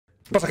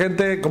¿Qué pasa,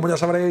 gente? Como ya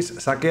sabréis,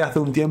 saqué hace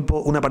un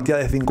tiempo una partida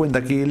de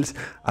 50 kills,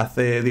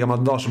 hace,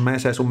 digamos, 2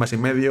 meses, un mes y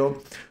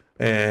medio.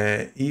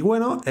 Y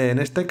bueno, en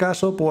este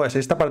caso, pues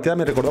esta partida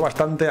me recordó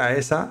bastante a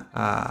esa,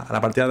 a la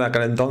partida de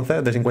aquel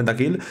entonces, de 50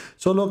 kills,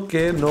 solo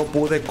que no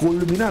pude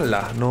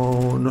culminarla.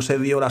 No se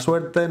dio la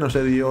suerte, no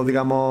se dio,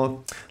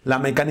 digamos, la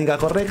mecánica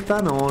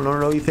correcta, no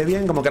lo hice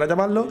bien, como queráis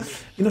llamarlo,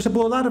 y no se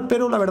pudo dar,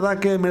 pero la verdad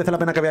que merece la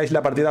pena que veáis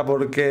la partida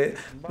porque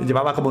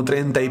llevaba como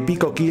 30 y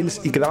pico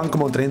kills y quedaban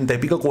como 30 y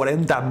pico,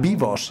 40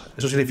 vivos.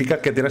 Eso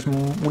significa que tienes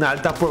una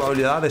alta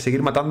probabilidad de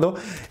seguir matando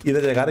y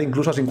de llegar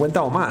incluso a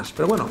 50 o más.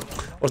 Pero bueno,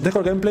 os dejo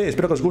el gameplay.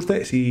 Espero que os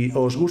guste. Si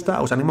os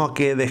gusta, os animo a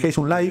que dejéis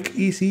un like.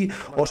 Y si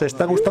os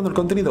está gustando el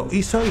contenido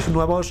y sois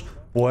nuevos,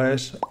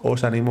 pues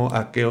os animo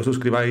a que os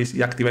suscribáis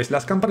y activéis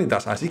las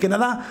campanitas. Así que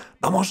nada,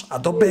 vamos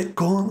a tope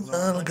con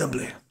el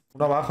gameplay.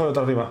 Uno abajo y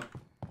otro arriba.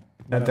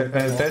 En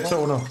el techo,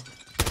 uno.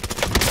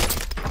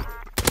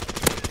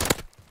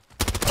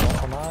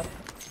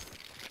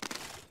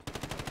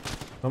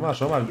 No me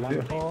asoma el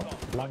tío.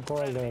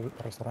 Blanco, el del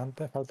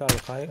restaurante. Falta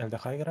el de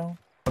high ground.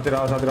 Se ha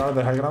tirado el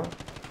de high ground.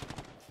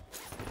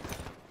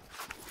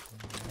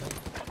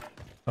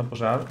 Va a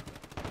posar.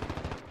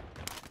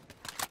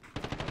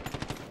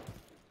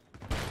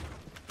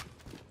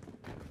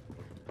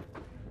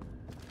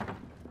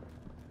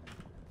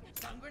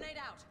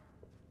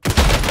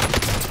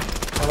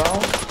 ¿Ha dado?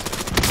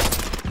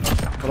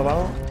 ¿Ha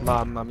dado?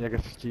 Mamma mia, che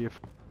schifo.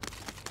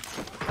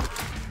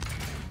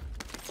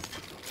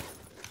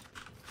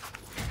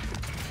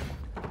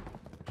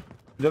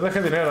 Yo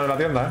dejé dinero en la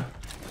tienda,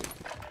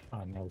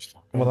 Ah, me ha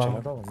gustado.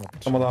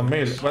 Como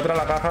 2000. Voy a traer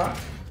la caja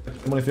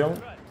de munición.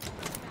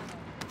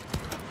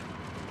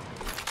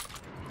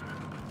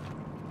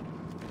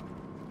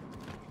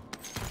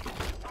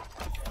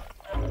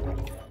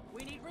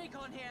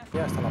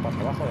 Ya está en la parte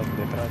de abajo,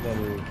 detrás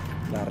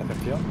de la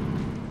recepción.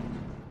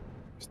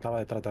 Estaba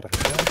detrás de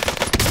recepción.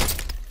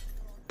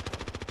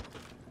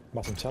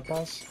 Va sin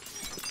chapas.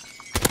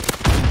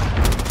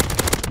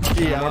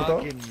 Ja, muerto.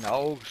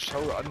 genau.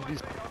 Schau an die.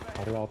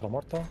 Arriba otro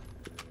muerto.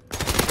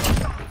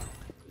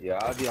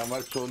 Ja, die haben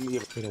halt schon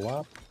ihre. Tiro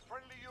up.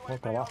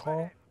 Otro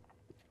abajo.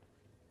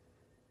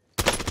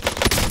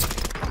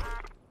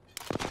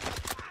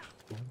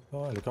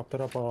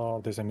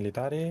 Helicóptero desde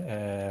military.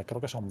 Creo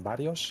que son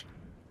varios.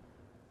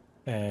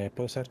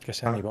 Puede ser que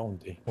sea mi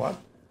bounty. What?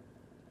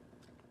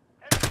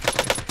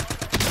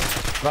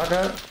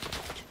 Tracker.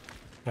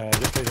 Yo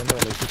estoy dentro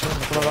del edificio.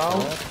 Uno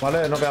down.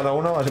 Vale, no queda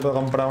uno. Así puedo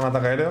comprar un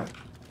ataque aéreo.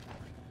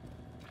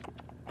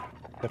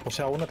 Te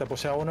puse a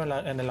uno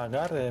en el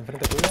hangar de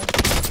enfrente tuyo.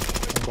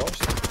 Un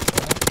ghost.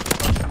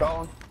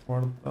 Down.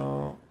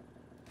 Muerto.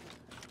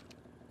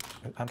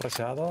 Han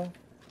reseado.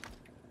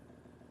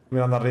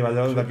 Mirando arriba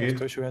yo desde aquí.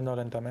 Estoy subiendo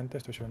lentamente,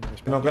 estoy subiendo Si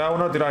despacio. nos queda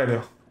uno, tiro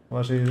aéreo. A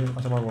ver si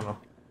hacemos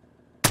alguno.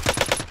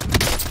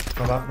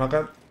 No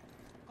queda.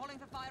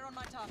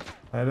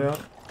 Aéreo.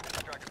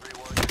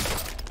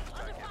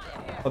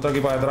 Otro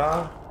equipo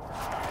detrás.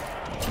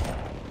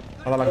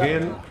 A dar la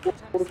kill.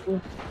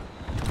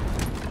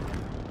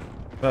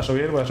 Voy a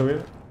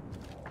subir.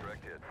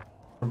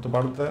 Por tu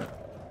parte.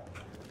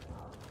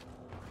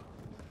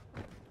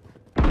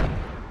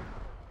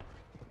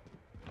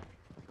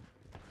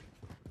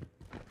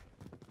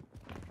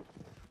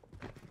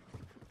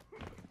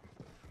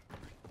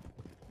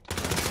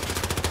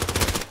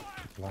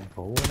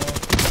 Blanco 1.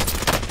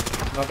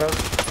 No queda.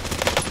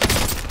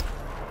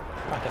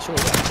 Ah, que sube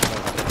ya.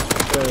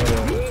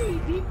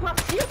 Wie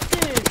passiert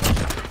das?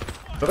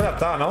 Creo que ya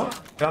está, ¿no?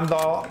 Quedan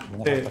dos. No,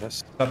 Sí.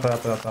 tres. Ya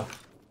está.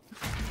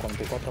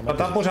 44 Lo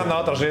están pulsando a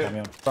otros, sí.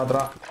 Camión. Para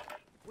atrás.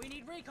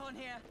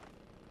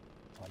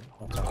 Vale,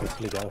 otros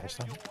cliqueados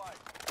están.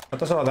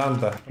 Estos son los de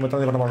antes. No me están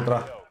disparando por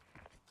detrás.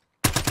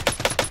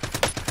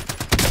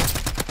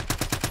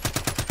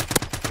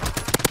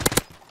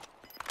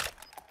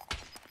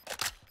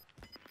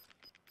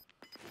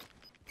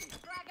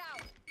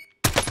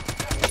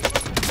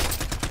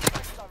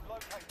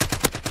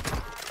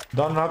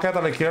 Dos knockouts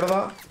a la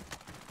izquierda.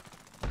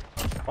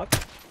 What?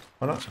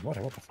 Bueno, Se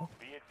muere, what the fuck.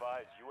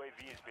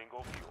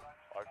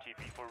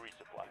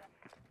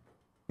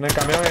 en el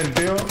camión hay un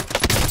tío.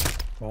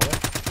 Vale.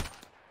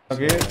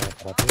 Aquí.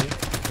 Para ti.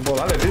 Pues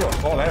dale, tío.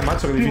 Joder,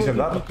 macho, qué difícil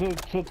dar.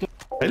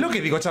 Es lo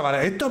que digo,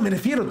 chavales. Esto me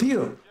refiero,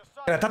 tío.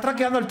 Que la está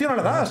traqueando el tío, no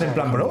le das. En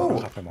plan, bro.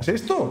 ¿Qué es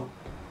esto?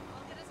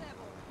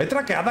 Hay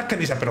traqueadas que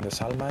dices, pero. De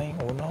Salmine,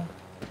 1.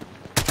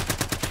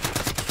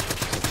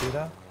 Se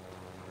tira.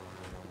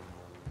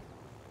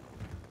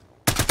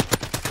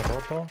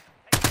 Roto.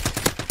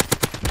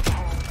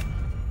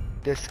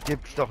 Das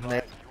gibt's doch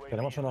nicht.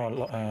 Tenemos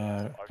uno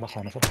bajo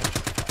a nosotros.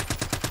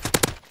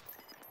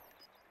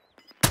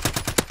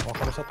 Bajo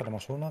a nosotros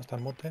tenemos uno, está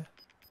en mute.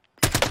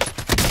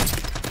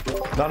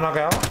 ¿Lo has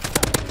knockeado?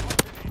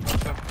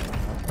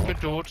 Bin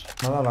tot.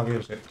 Me ha dado la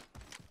kill, sí.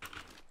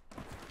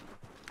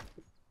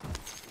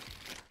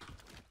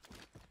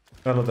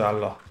 Voy a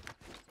lootearlo.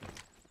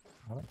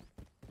 Vale.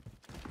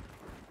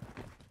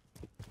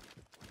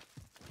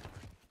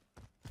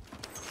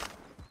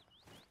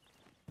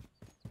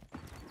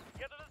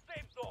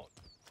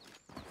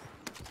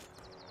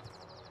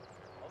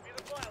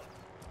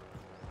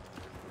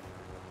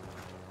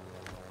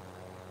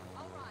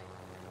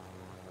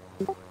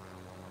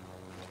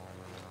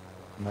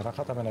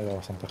 Naranja también ha ido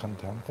bastante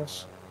gente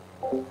antes.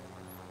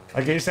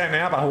 Hay que irse a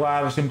NA para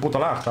jugar sin puto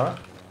lag, ¿sabes?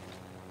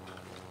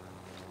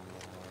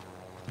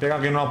 Llega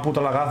aquí unos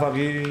putos lagazos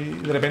aquí y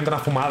de repente una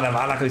fumada de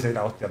balas que dice,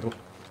 la hostia, tú.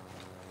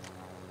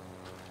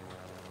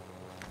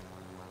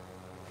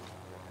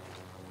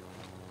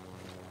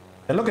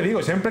 Es lo que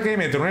digo, siempre que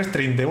meto un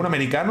stream de un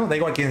americano, da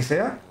igual quién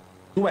sea,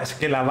 tú ves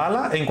que la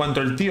bala, en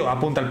cuanto el tío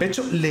apunta al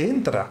pecho, le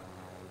entra.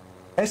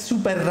 Es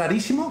súper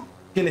rarísimo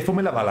que le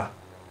fume la bala.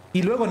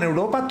 Y luego en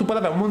Europa tú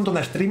puedes ver un montón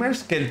de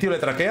streamers que el tío le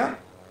traquea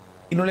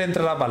y no le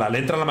entra la bala. Le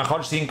entra a lo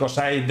mejor 5,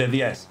 6 de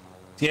 10,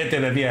 7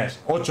 de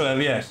 10, 8 de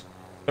 10.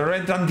 Pero no le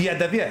entran 10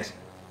 de 10.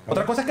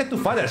 Otra cosa es que tú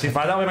fallas. Si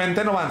fallas,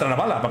 obviamente no va a entrar la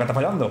bala porque está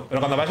fallando.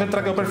 Pero cuando ves el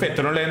traqueo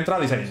perfecto y no le entra,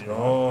 dices,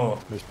 yo.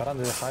 Disparan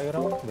desde high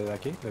ground, desde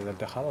aquí, desde el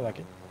tejado de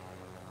aquí.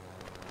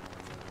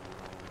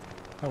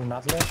 Un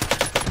Atlas.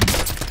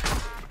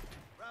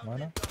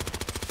 Bueno.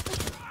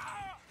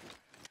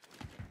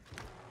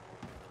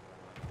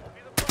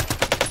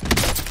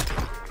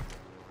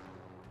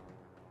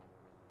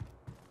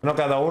 Uno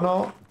cada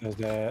uno.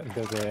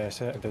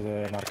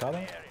 Desde marcado.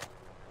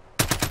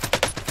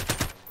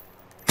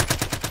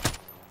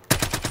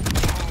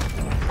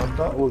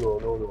 ¿Cuánto?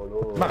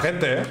 No. Más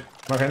gente,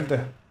 más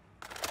gente.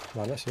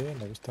 Vale, sí,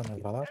 lo he visto en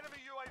el radar.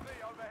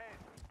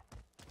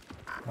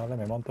 Vale,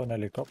 me monto en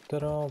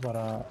helicóptero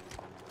para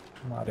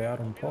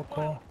marear un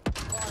poco.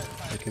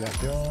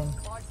 Liquidación.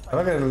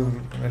 Ahora que el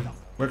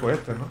hueco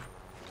este, ¿no?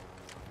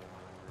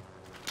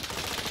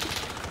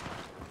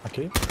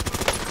 Aquí.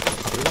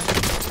 Arriba.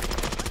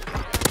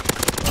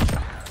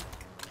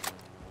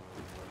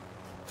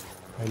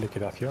 Hay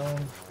liquidación.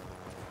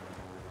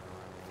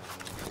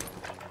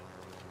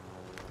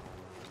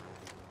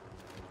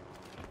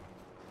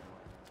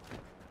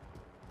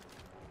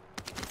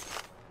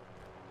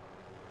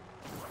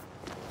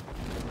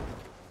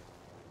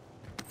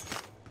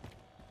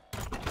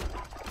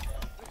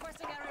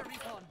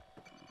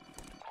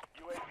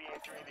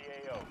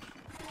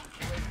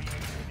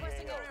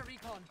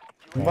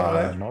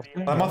 Vale.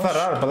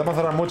 Podemos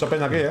cerrar mucho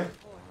peña aquí, ¿eh?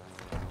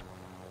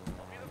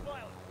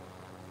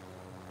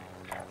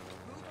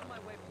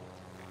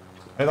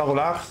 He dado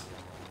gulags.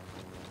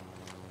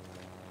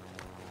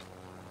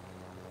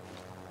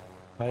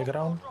 High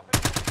ground.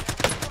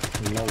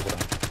 Low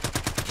ground.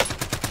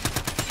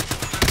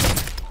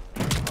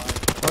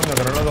 Coño,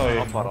 que no lo doy.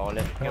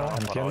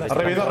 Entiendes. Ha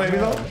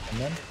revivido.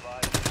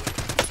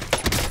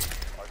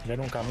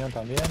 Viene un camión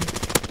también.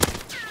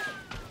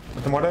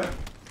 ¿No te muere?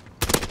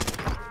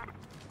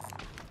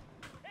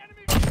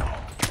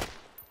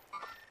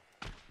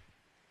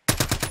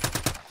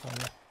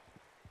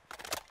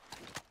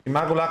 Y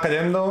más gulags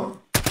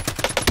cayendo.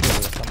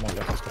 Están muy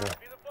lejos, creo.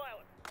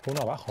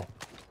 Uno abajo.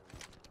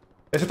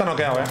 Ese está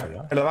noqueado, ¿eh?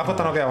 El de abajo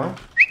está noqueado, ¿eh?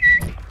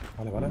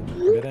 Vale.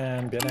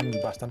 Vienen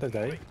bastantes de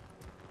ahí.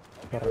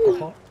 Lo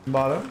recojo.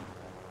 Vale.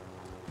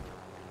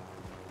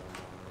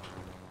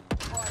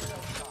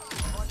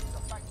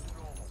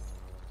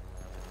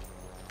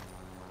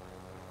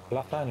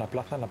 En la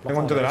plaza. Tengo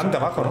un tío delante,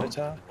 abajo, ¿no?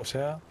 Derecha, o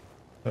sea.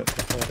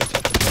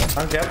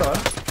 Están quietos,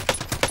 ¿eh?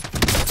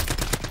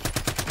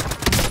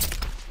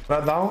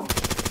 Flash down.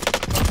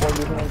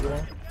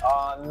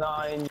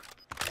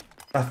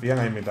 ¿Qué hacían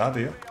ahí en mitad,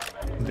 tío?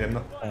 No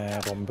entiendo.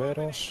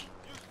 Bomberos.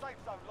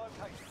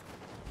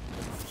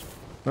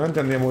 No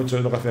entendí mucho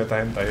lo que hacía esta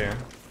gente ahí, ¿eh?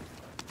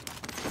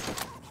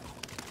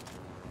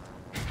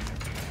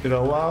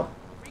 Tiro WAP.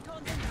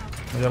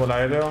 Me llevo el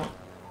aéreo.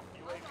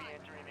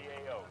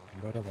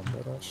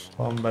 Bomberos.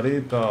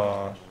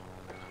 Bomberitos.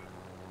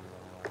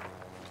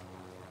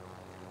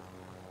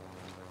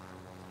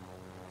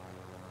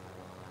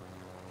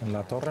 En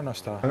la torre no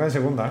está. Venga en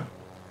segunda, ¿eh?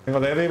 Tengo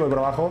Deddy, voy por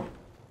abajo.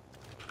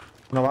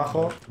 Uno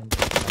abajo.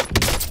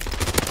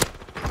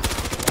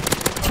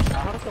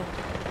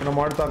 Uno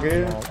muerto aquí.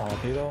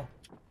 Abatido.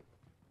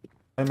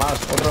 Hay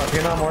más. Otro de la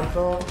esquina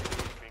muerto.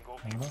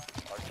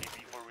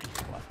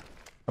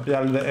 Voy a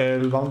pillar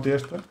el bounty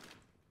este.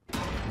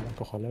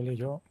 Cojo Leli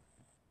yo.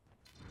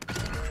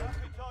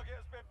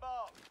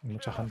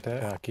 Mucha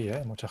gente aquí,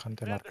 mucha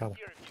gente marcada.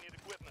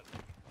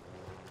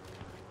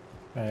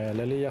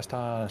 Leli ya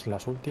está en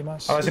las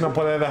últimas. A ver si nos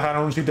puede dejar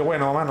en un sitio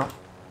bueno, mano.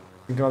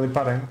 Sin que nos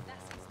disparen.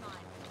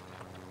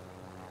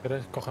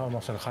 ¿Quieres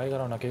cogemos el high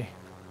ground aquí?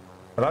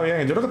 Está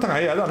bien, yo creo que están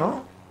ahí, ¿verdad?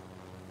 ¿No?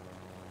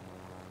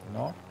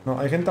 No, No,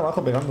 hay gente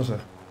abajo pegándose.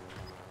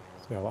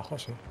 estoy abajo,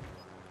 sí.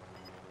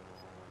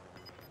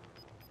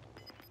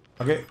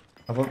 Aquí.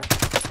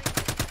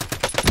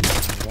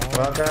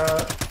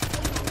 Placa.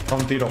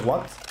 Un tiro,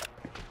 what?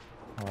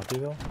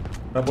 Abatido.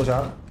 Voy a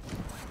pushar.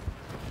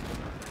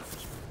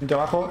 Aquí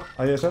abajo,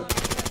 ahí ese.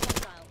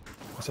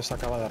 Ese se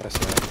acaba de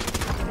resetear.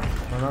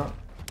 Bueno.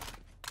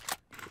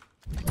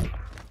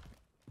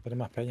 Tienes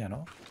más peña,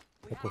 ¿no?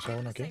 Te puse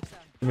uno aquí.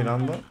 Estoy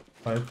mirando.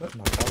 A este.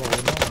 Marcado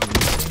uno.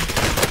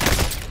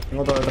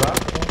 Tengo otro detrás.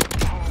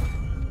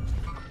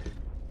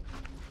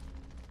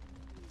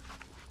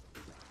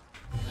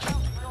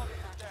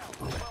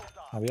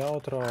 Había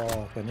otro.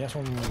 Tenías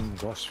un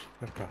boss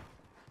cerca.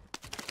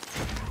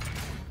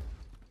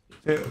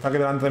 Sí, está aquí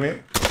delante de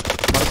mí.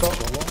 Marco.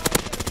 Solo.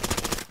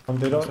 Un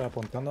tiro. Estoy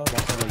apuntando,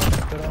 bajo del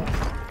helicóptero.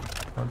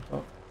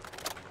 Marco.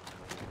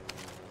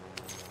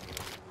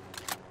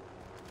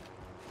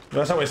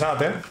 No es a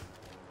Wisat,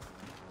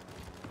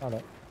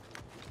 Vale.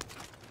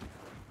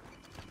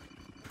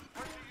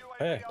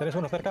 ¿Tienes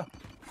uno cerca?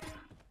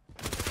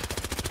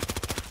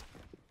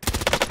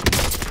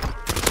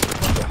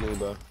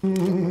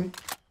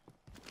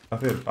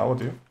 Hace el pavo,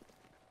 tío.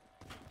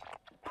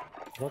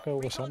 Creo que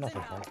VSA no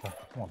hace falta.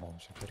 Bueno,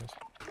 si quieres.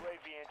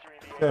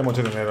 Tiene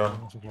mucho dinero.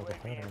 No se puede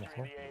coger, a lo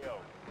mejor.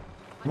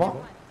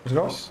 ¿Cómo? Let's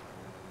go.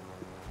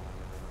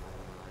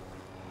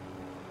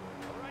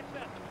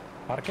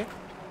 ¿Parque?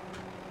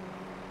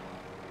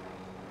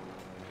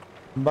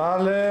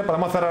 Vale,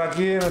 podemos cerrar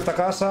aquí en esta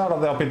casa,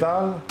 los de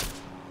hospital.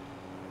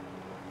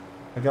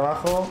 Aquí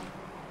abajo.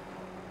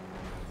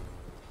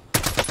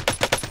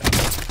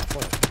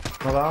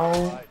 No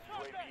down.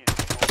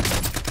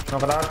 No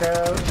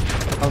cracker.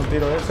 A un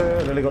tiro ese.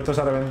 El helicóptero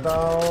se ha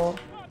reventado.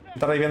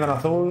 Está reviviendo en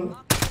azul.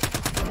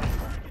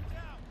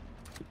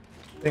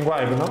 En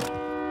wipe, ¿no?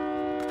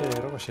 Sí,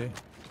 creo que sí.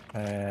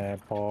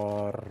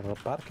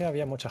 Por parque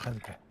había mucha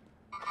gente.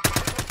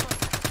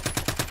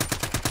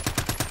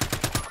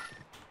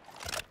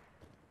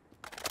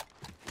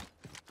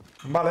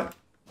 Vale.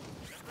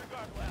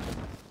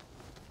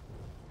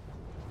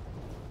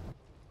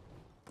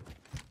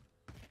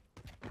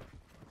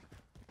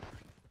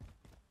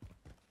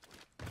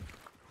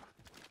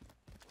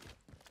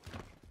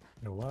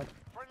 Igual.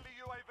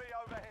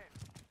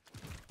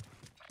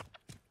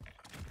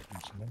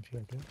 En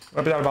silencio aquí.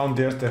 Voy a pillar el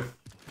bounty este.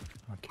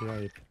 Aquí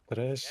hay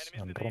 3.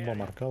 En rombo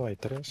marcado hay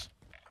 3.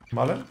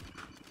 Vale.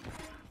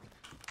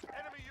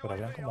 Pero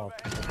habían como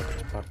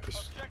 3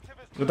 parques.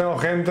 Yo tengo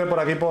gente por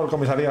aquí por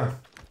comisaría.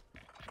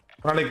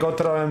 Un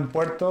helicóptero en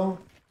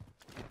puerto.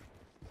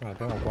 Vale,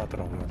 tengo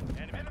 4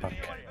 en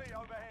parque.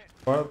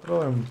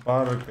 4 en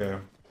parque.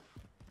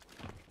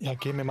 Y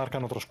aquí me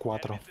marcan otros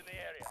 4.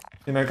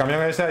 Y en el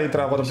camión ese hay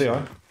 3 o 4 tíos,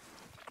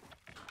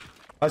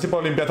 A ver si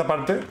puedo limpiar esta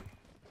parte.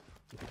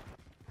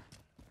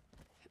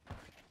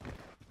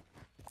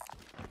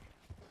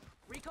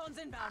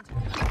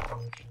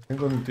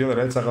 Tengo un tío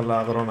derecha con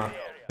la corona.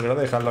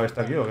 ¿Debería dejarlo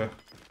este aquí o qué?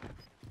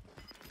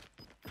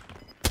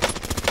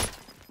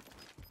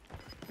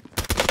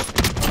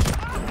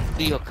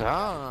 Tío,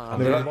 acá.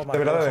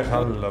 Debería de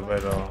dejarlo,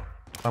 pero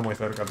está muy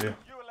cerca, tío.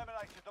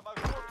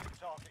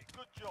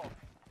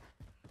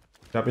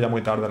 Ya pilla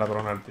muy tarde la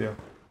corona el tío.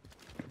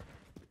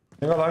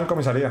 Tengo 2 en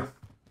comisaría.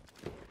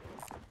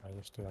 Ahí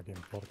estoy aquí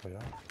en puerto ya.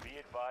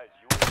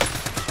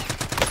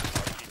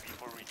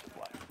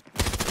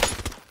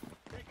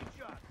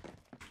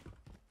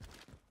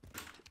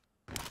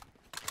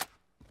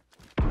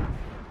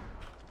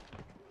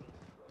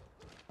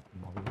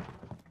 Móvil.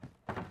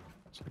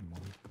 Sí,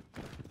 móvil.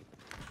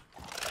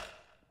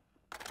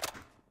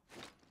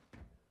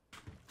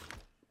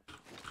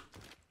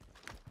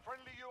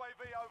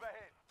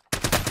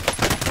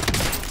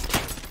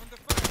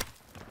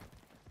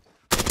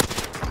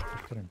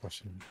 Esto era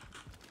imposible.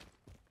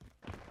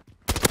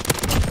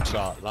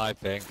 Shot, live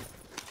ping.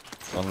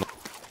 On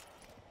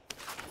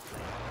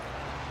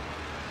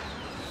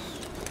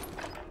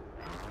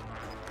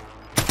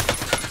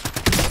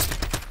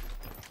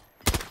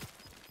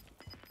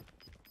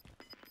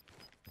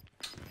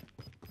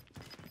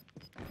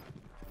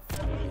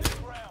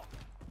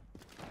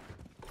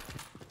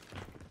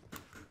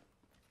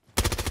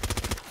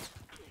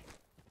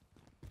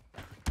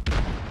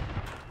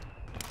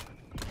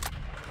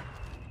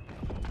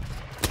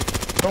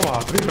Toma,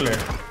 triple.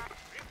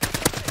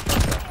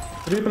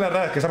 Triple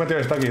red, que se ha metido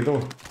esta aquí,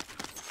 tú.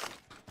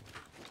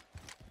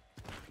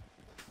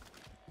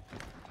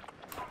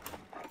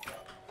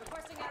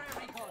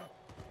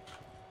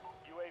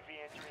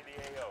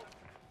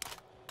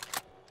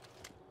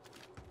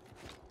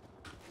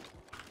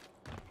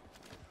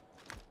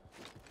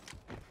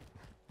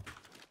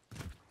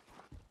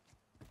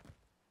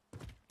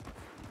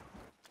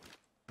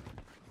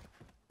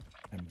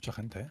 Hay mucha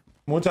gente, ¿eh?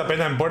 Mucha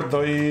pena en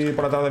puerto y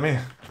por atrás de mí.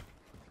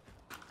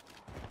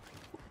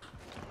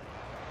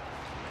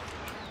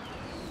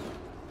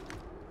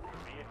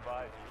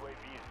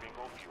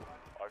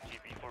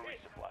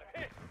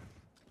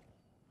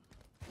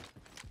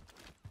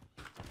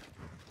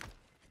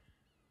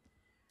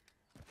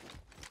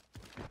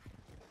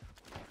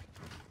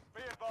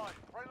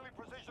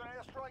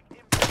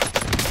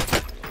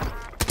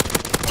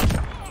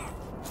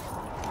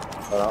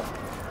 Hola.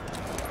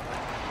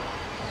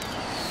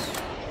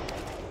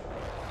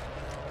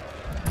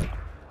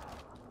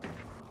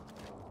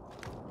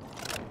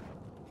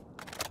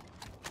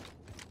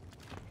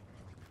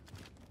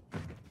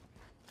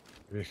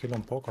 Vigila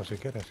un poco si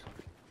quieres.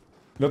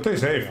 Yo estoy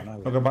safe.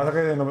 Lo que pasa es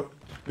que no...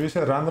 estoy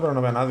cerrando, pero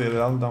no veo a nadie de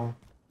downtown.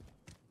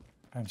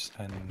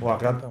 Buah,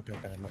 Creo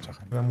que hay mucha Me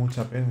gente. da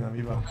mucha pena,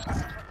 viva.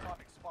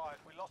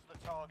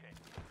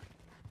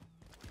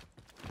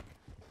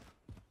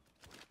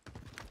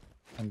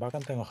 En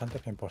Bacan tengo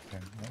gente 100%.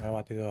 He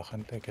batido a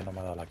gente que no me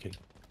ha dado la kill.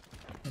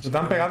 Se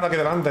están pegando aquí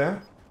delante,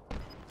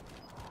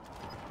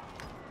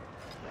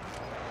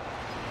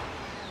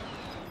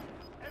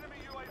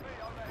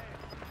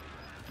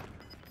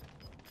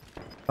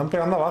 Están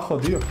pegando abajo,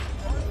 tío.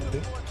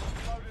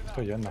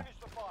 Estoy yendo.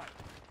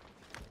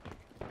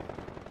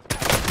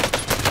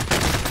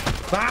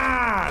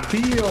 ¡Ah,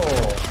 tío!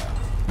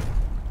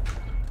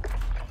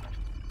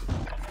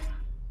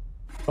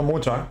 Son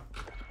muchos, ¿eh?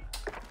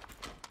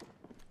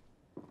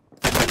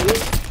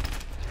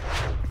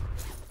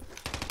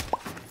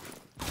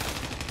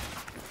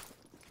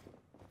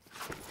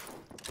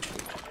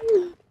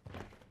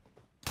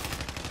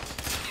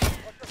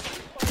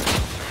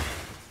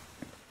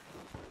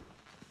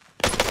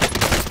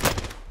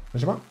 ¿No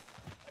se va?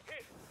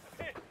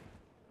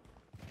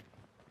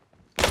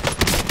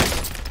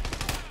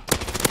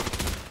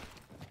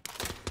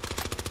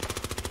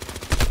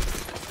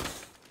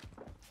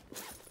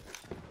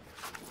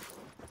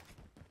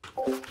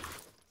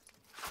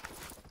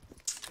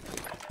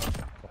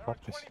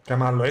 Qué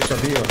mal lo he hecho,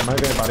 tío.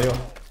 Madre que me parió.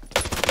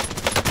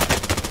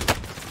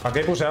 ¿Para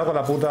qué he puseado con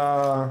la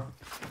puta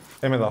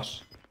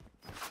M2?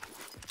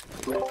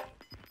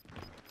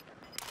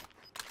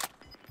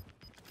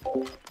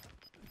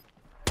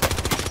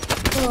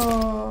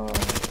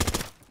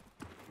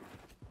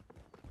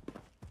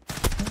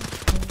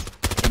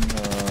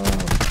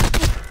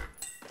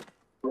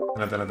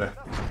 NT.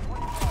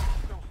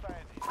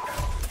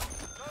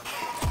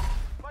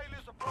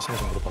 Ese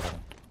es un grupo grande.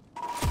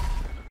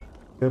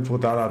 Qué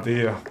putada,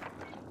 tío.